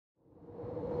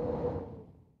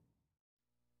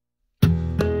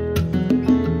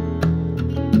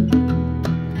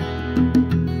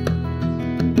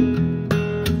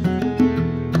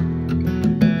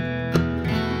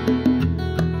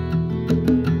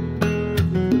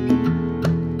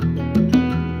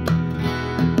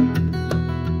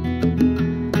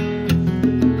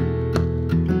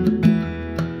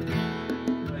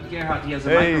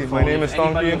Hey, my name is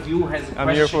Tonki. I'm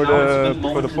here for the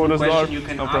Podersdorf.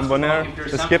 I'm from Bonaire.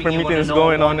 The skipper meeting is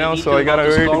going on now, so I gotta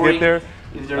hurry to get there.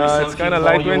 It's kind of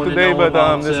light wind today, but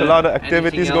there's a lot of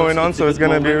activities going on, so it's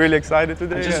gonna be really excited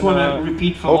today. I just want to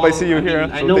repeat for hope I see you here.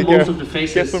 I know most of the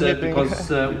faces because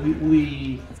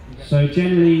So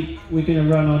generally we're going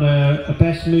to run on a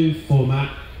best move format.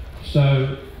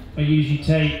 So I usually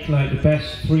take like the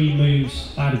best 3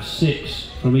 moves out of 6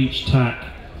 from each tack.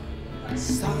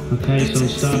 Okay, so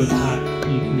start with tack,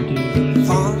 you can do that.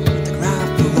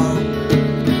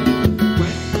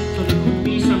 So there could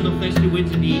be some northwesterly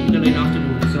winds in the late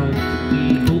afternoon, so we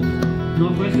hope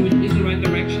northwesterly wind is the right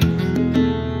direction.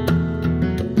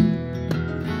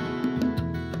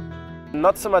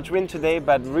 Not so much wind today,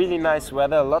 but really nice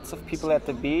weather. Lots of people at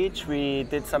the beach. We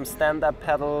did some stand-up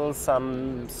paddles,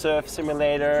 some surf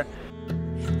simulator.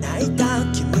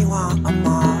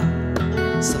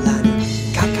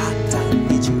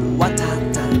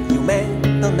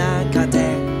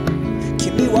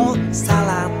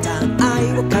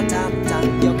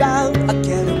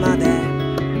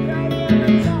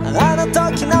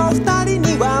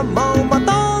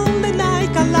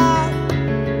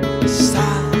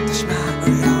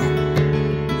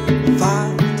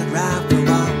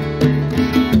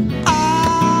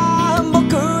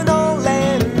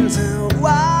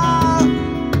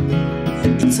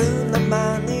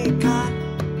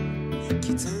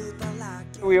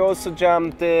 We also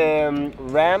jumped the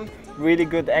ramp, really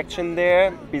good action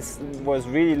there. It was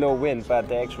really low wind, but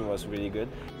the action was really good.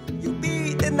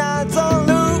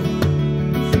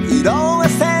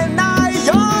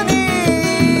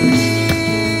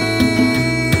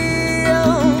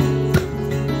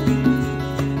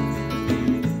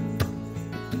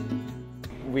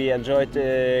 We enjoyed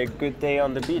a good day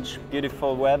on the beach,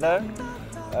 beautiful weather,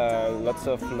 lots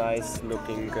of nice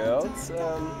looking girls.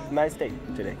 Nice day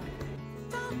today.